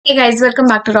Hey guys, welcome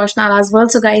back to Roshan आराज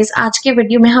world. So guys आज के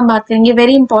video में हम बात करेंगे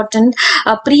very important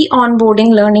pre on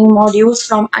boarding learning modules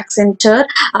from Accenture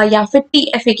या फिर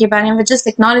TFA के बारे में, which is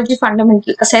technology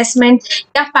fundamental assessment.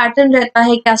 क्या पैटर्न रहता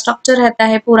है, क्या स्ट्रक्चर रहता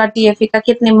है पूरा TFA का,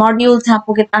 कितने मॉड्यूल्स हैं,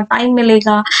 आपको कितना टाइम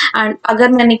मिलेगा, एंड अगर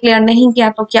मैंने क्लियर नहीं किया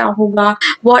तो क्या होगा,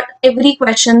 what every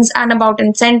questions and about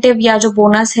incentive या जो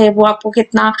बोनस है वो आपको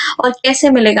कितना और कैसे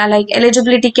मिलेगा, लाइक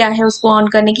एलिजिबिलिटी क्या है उसको ऑन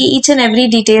करने की। Each and every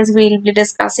details we will be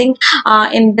discussing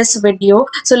in this video.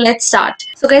 So let's start.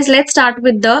 So guys, let's start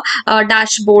with the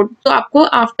dashboard. तो आपको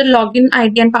after login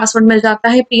ID and password मिल जाता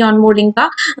है प्री ऑनबोर्डिंग का।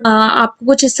 आपको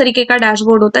कुछ इस तरीके का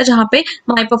डैशबोर्ड होता है जहाँ पे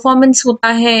माई परफॉर्मेंस होता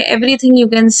है, everything you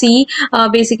can see,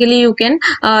 basically you can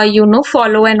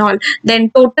follow and all. Then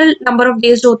total number of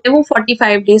days जो होते हैं वो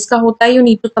 45 डेज का होता है। You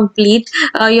need to complete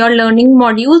your learning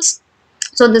modules.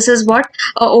 So this is what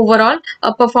overall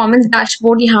performance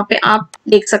dashboard यहाँ पे आप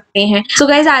देख सकते हैं। So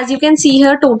guys, as you can see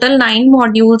here, total 9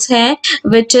 modules हैं,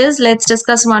 which is, let's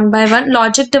discuss one by one.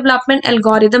 Logic development,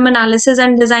 algorithm analysis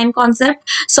and design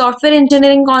concept, software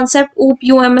engineering concept, OOP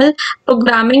UML,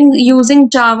 programming using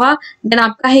Java, then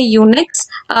आपका है Unix,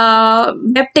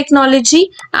 web technology,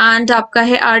 and आपका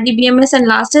है RDBMS,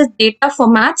 and last is data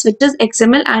formats, which is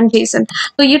XML and JSON।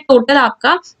 तो ये total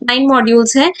आपका 9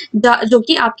 modules हैं जो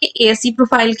कि आपके ASC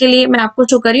प्रोफाइल के लिए मैं आपको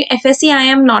शो कर रही हूँ। FSC I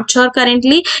am not sure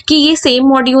currently कि ये सेम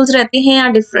मॉड्यूल्स रहते हैं या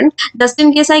different. Just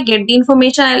in case I get the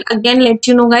information I again let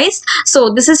you know guys. So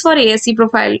this is for ASC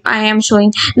profile I am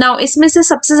showing now. इसमें से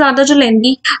सबसे ज्यादा जो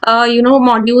लेंदी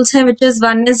मॉड्यूल्स हैं, which is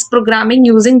one is programming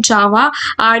using Java,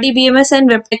 RDBMS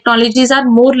and web technologies are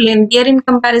more लेंदियर in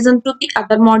comparison to the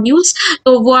other modules.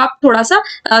 तो वो आप थोड़ा सा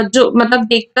जो मतलब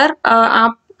देखकर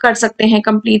आप कर सकते हैं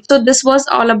कंप्लीट। तो this was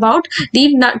all about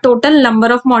the total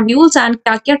number of modules and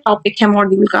क्या क्या टॉपिक है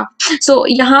मॉड्यूल का। सो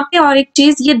यहाँ पे और एक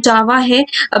चीज, ये जावा है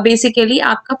बेसिकली,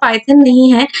 आपका पाइथन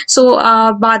नहीं है। सो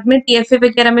बाद में TFA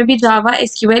वगैरह में भी जावा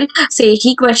SQL से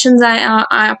ही क्वेश्चंस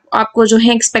आपको जो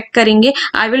है एक्सपेक्ट करेंगे।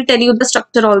 I will tell you the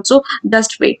structure also,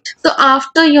 just wait. तो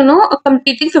after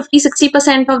completing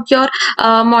 50-60% of your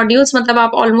modules, मतलब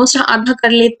आप ऑलमोस्ट आधा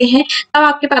कर लेते हैं, तब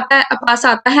आपके पास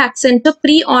आता है Accenture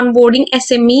pre onboarding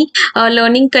SME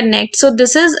learning connect. So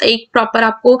this is एक प्रॉपर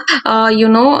आपको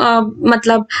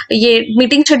मतलब ये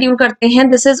मीटिंग शेड्यूल करते हैं,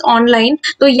 दिस इज ऑनलाइन।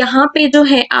 तो यहाँ पे जो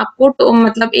है आपको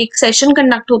मतलब एक सेशन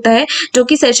कंडक्ट होता है, जो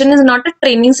कि session is not a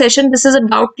training session, this is a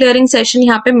doubt clearing session.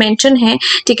 यहाँ पे मेंशन है,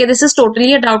 ठीक है, this is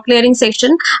totally a doubt clearing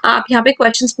session. आप यहाँ पे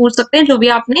क्वेश्चंस पूछ सकते हैं जो भी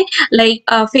आपने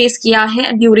लाइक फेस किया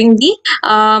है ड्यूरिंग दी,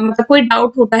 मतलब कोई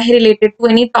डाउट होता है रिलेटेड टू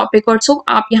एनी टॉपिक और सो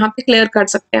आप यहाँ पे क्लियर कर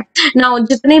सकते हैं। नाउ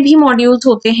जितने भी मॉड्यूल्स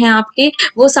होते हैं आपके,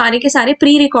 वो सारे के सारे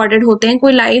प्री रिकॉर्डेड होते हैं,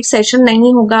 कोई लाइव सेशन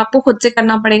नहीं होगा, आपको खुद से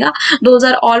करना पड़ेगा। Those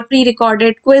are all pre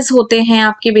recorded, quiz होते हैं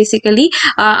आपके बेसिकली,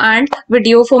 एंड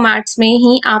वीडियो फॉर्मेट्स में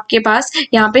ही आपके पास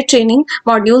यहाँ पे ट्रेनिंग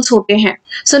मॉड्यूल्स होते हैं।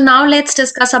 So now let's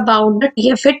discuss about the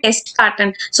TFA test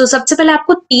pattern. सो सबसे पहले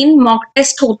आपको 3 मॉक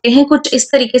टेस्ट होते हैं, कुछ इस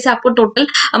तरीके से आपको टोटल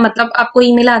मतलब आपको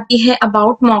ईमेल आती है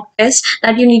about mock test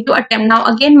that you need to attempt. Now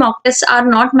again mock test are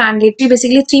not mandatory,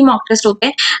 basically 3 mock test होते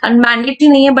हैं, मैंडेटरी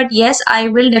नहीं है, but yes I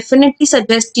will definitely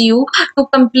suggest you to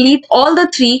complete all the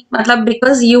 3, मतलब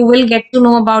because you will get to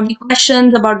know about the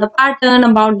questions, about the pattern,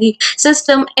 about the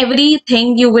system,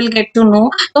 everything you will get to know।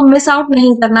 तो miss out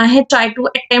नहीं करना है, try to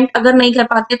attempt। अगर नहीं कर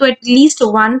पाते तो at least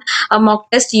 1 mock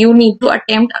test you need to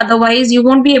attempt, otherwise you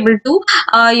won't be able to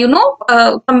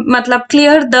मतलब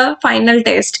clear the final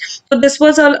test। So this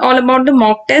was all about the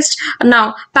mock test। Now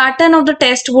pattern of the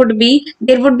test would be,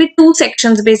 there would be 2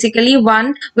 sections basically.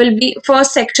 One will be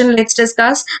first section, let's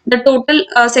discuss the total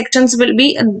sections will be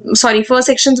first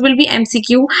sections will be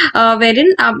MCQ, wherein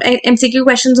MCQ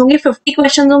questions होंगे, 50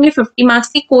 questions होंगे, 50 marks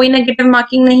की, कोई negative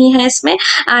marking नहीं है इसमें।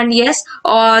 And yes,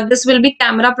 this will be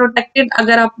camera protected.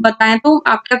 अगर आप बताएं तो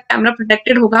आपका कैमरा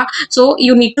प्रोटेक्टेड होगा, so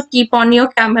you need to keep on your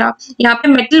camera. यहाँ पे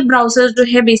मेटल ब्राउजर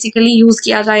जो है बेसिकली यूज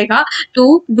किया जाएगा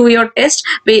टू डू योर टेस्ट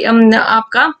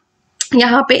आपका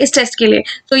यहाँ पे इस टेस्ट के लिए।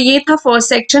 तो ये था first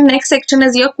section. Next section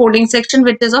is your coding section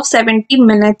which is of 70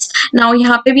 minutes. Now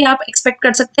यहाँ पे भी आप एक्सपेक्ट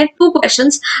कर सकते हैं 2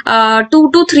 क्वेश्चंस, 2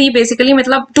 to 3 बेसिकली,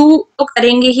 मतलब 2 तो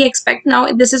करेंगे ही expect.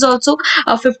 Now this is also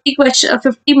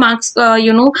 50 marks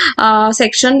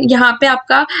section. यहाँ पे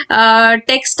आपका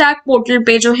टेक स्टैक पोर्टल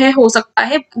पे जो है हो सकता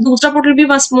है, दूसरा पोर्टल भी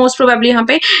मोस्ट प्रोबेबली यहाँ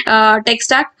पे टेक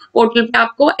स्टैक पोर्टल पे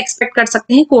आपको एक्सपेक्ट कर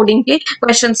सकते हैं कोडिंग के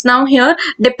questions. Now here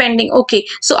depending, okay,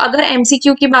 सो अगर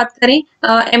MCQ की बात करें,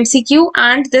 MCQ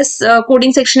and this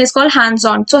coding section is called hands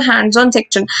on, so hands on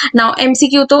section. Now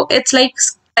MCQ तो it's like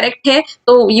करेक्ट है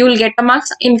तो you will get a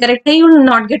marks, incorrect है you will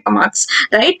not get a marks,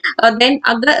 right? Then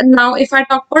अगर now if I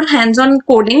talk about hands on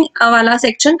coding वाला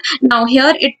section, now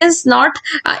here it is not,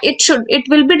 it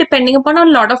will be depending upon a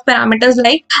lot of parameters,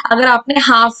 like अगर आपने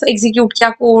half execute किया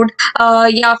code,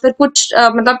 या फिर कुछ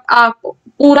मतलब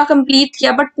पूरा कंप्लीट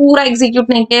किया बट पूरा एग्जीक्यूट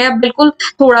नहीं किया, बिल्कुल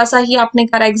थोड़ा सा ही आपने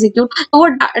करा एग्जीक्यूट, तो वो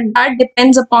that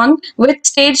depends upon which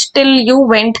stage till you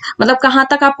went, मतलब कहाँ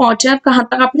तक आप पहुंचे और कहाँ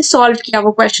तक आपने सॉल्व किया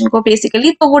वो क्वेश्चन को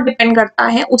बेसिकली, तो वो डिपेंड करता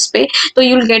है उस पे, तो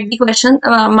you will get the question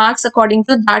marks according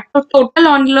to that. तो total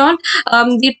on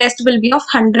the test will be of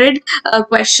 100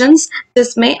 questions,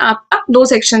 जिसमें आपका 2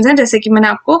 सेक्शंस हैं जैसे कि मैंने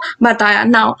आपको बताया।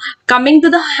 Now coming to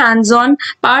the hands on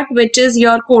part which is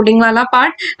your coding वाला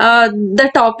part, the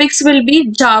topics will be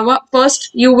Java.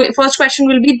 First question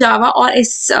will be Java or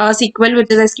SQL,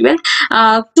 which is SQL.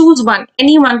 Choose one,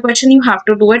 any one question. You have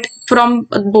to do it from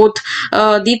both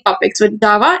the topics with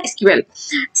Java, SQL.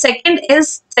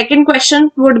 Second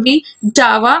question would be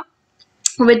Java,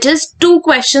 which is 2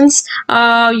 questions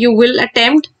you will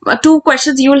attempt, 2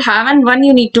 questions you will have and 1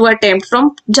 you need to attempt from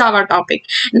Java topic.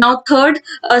 Now third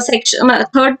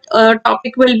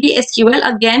topic will be SQL.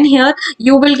 Again here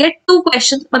you will get 2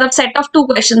 questions, मतलब set of 2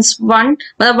 questions, one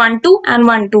मतलब 1-2 and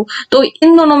 1-2, तो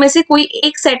इन दोनों में से कोई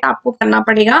एक set आपको करना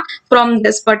पड़ेगा from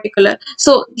this particular.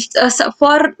 So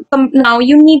for now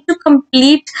you need to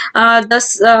complete this,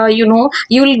 you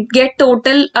will get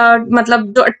total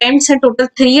मतलब जो attempts हैं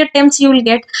total 3 attempts you will get.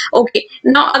 Okay,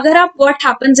 now अगर आप what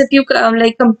happens if you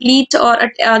like complete or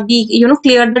the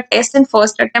clear the test in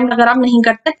first attempt, अगर आप नहीं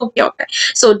करते तो क्या होता है?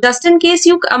 So just in case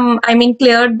you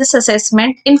cleared this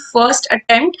assessment in first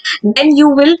attempt, then you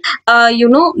will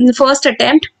first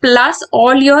attempt plus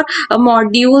all your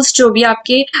modules जो भी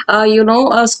आपके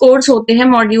scores होते हैं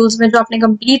modules में जो आपने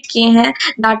complete किए हैं,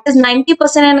 that is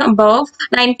 90% and above,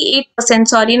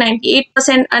 98% sorry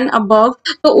 98% and above,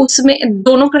 तो उसमें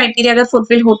दोनों criteria अगर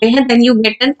fulfill होते हैं then you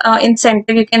get an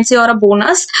incentive, you can say, or a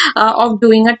bonus of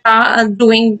doing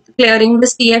clearing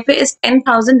this TFA is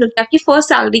 10,000 रुपया की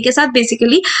first salary के साथ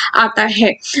basically आता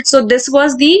है. So this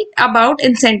was the about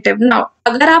incentive. Now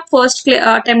अगर आप फर्स्ट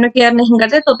अटेम्प्ट में क्लियर नहीं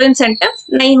करते तो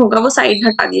इंसेंटिव नहीं होगा, वो साइड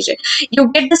हटा दीजिए. You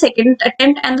get the second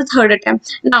attempt and the third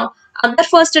attempt. Now अगर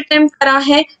फर्स्ट अटेम्प्ट करा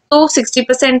है तो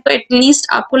 60% तो एटलीस्ट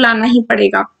आपको लाना ही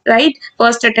पड़ेगा, राइट?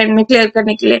 फर्स्ट अटेम्प्ट में क्लियर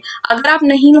करने के लिए. अगर आप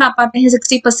नहीं ला पाते हैं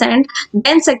 60%,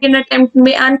 देन सेकंड अटेम्प्ट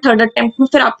में एंड थर्ड अटेम्प्ट में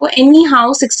फिर आपको एनी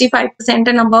हाउ 65%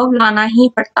 एंड अबव लाना ही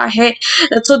पड़ता है.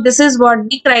 So this is what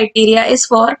the criteria is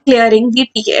for clearing the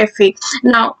TFA.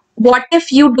 Now what if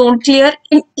you don't clear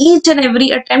in each and every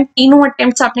attempt, तीनों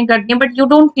attempts आपने कर दिए but you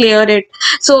don't clear it?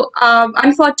 So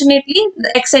unfortunately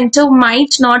Accenture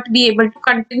might not be able to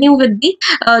continue with the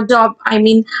job. I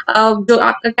mean जो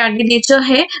आपका candidature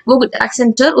है वो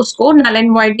Accenture उसको null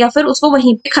and void या फिर उसको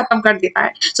वहीं पे खत्म कर देता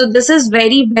है. So this is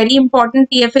very very important.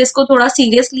 TFA इसको थोड़ा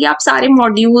seriously आप सारे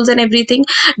modules and everything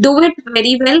do it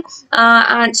very well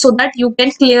and so that you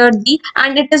can clear the,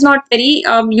 and it is not very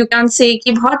you can say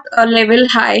कि बहुत level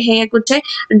high है या कुछ है,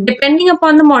 डिपेंडिंग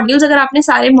अपॉन द मॉड्यूल्स. अगर आपने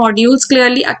सारे मॉड्यूल्स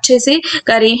क्लियरली अच्छे से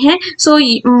करे हैं so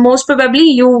most probably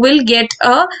you will get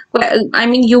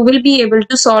you will be able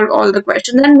to solve all the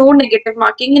questions and no negative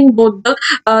marking in both the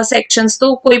sections,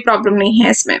 तो कोई प्रॉब्लम नहीं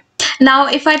है इसमें. Now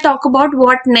if I talk about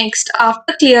what next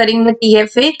after clearing the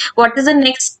TFA, what is the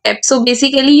next step? So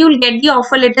basically you'll get the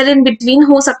offer letter in between.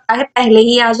 हो सकता है पहले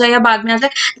ही आ जाए या बाद में आ जाए,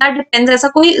 that depends. ऐसा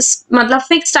कोई मतलब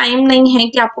फिक्स टाइम नहीं है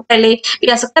कि आपको पहले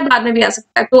भी आ सकता है बाद में भी आ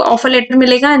सकता है. तो ऑफर लेटर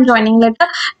मिलेगा एंड ज्वाइनिंग लेटर,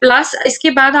 प्लस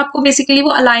इसके बाद आपको बेसिकली वो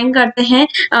अलाइन करते हैं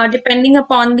डिपेंडिंग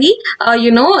अपॉन दी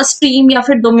स्ट्रीम या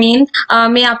फिर डोमेन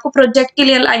में आपको प्रोजेक्ट के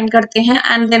लिए अलाइन करते हैं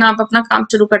एंड देन आप अपना काम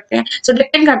शुरू करते हैं. सो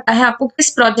डिपेंड करता है आपको किस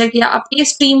प्रोजेक्ट या आपके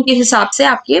स्ट्रीम के हिसाब से,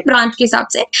 आपके ब्रांच के हिसाब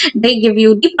से they give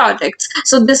you the projects.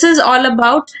 So this is all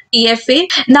about TFA.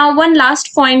 Now one last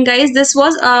point guys, this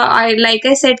was like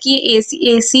I said कि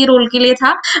AC रोल के लिए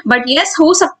था, but yes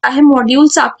हो सकता है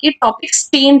मॉड्यूल्स आपके टॉपिक्स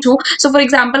चेंज हो. So for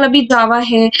example अभी Java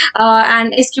है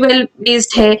and SQL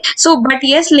based है, so but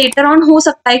yes later on हो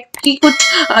सकता है कि कुछ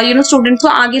स्टूडेंट्स को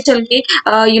आगे चल के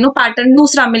पैटर्न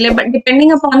दूसरा मिले, but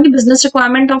depending upon the business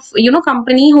requirement of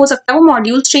company हो सकता है वो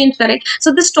मॉड्यूल्स चेंज करे.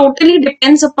 So this totally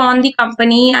depends upon the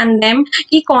company and them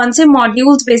कि कौन से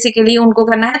मॉड्यूल्स बेसिकली उनको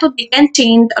करना है, तो they can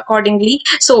change accordingly.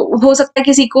 So हो सकता है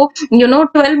किसी को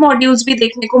 12 मॉड्यूल्स भी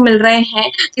देखने को मिल रहे हैं,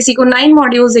 किसी को 9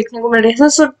 मॉड्यूल्स देखने को मिल रहे हैं.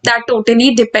 So that totally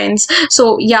depends.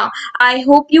 So yeah, I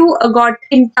hope you got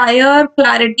entire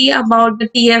clarity about the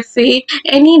TFA.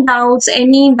 Any doubts,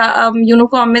 any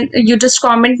comment, you just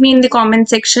comment me in the comment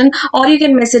section or you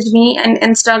can message me on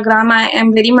Instagram. I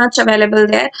am very much available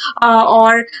there.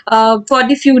 Or for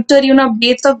the future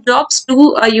updates of jobs,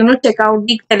 do check out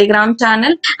the Telegram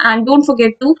channel, and don't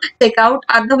forget to check out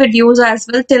other videos as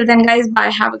well. Till then, guys,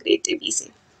 bye. Have a great day. Be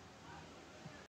safe.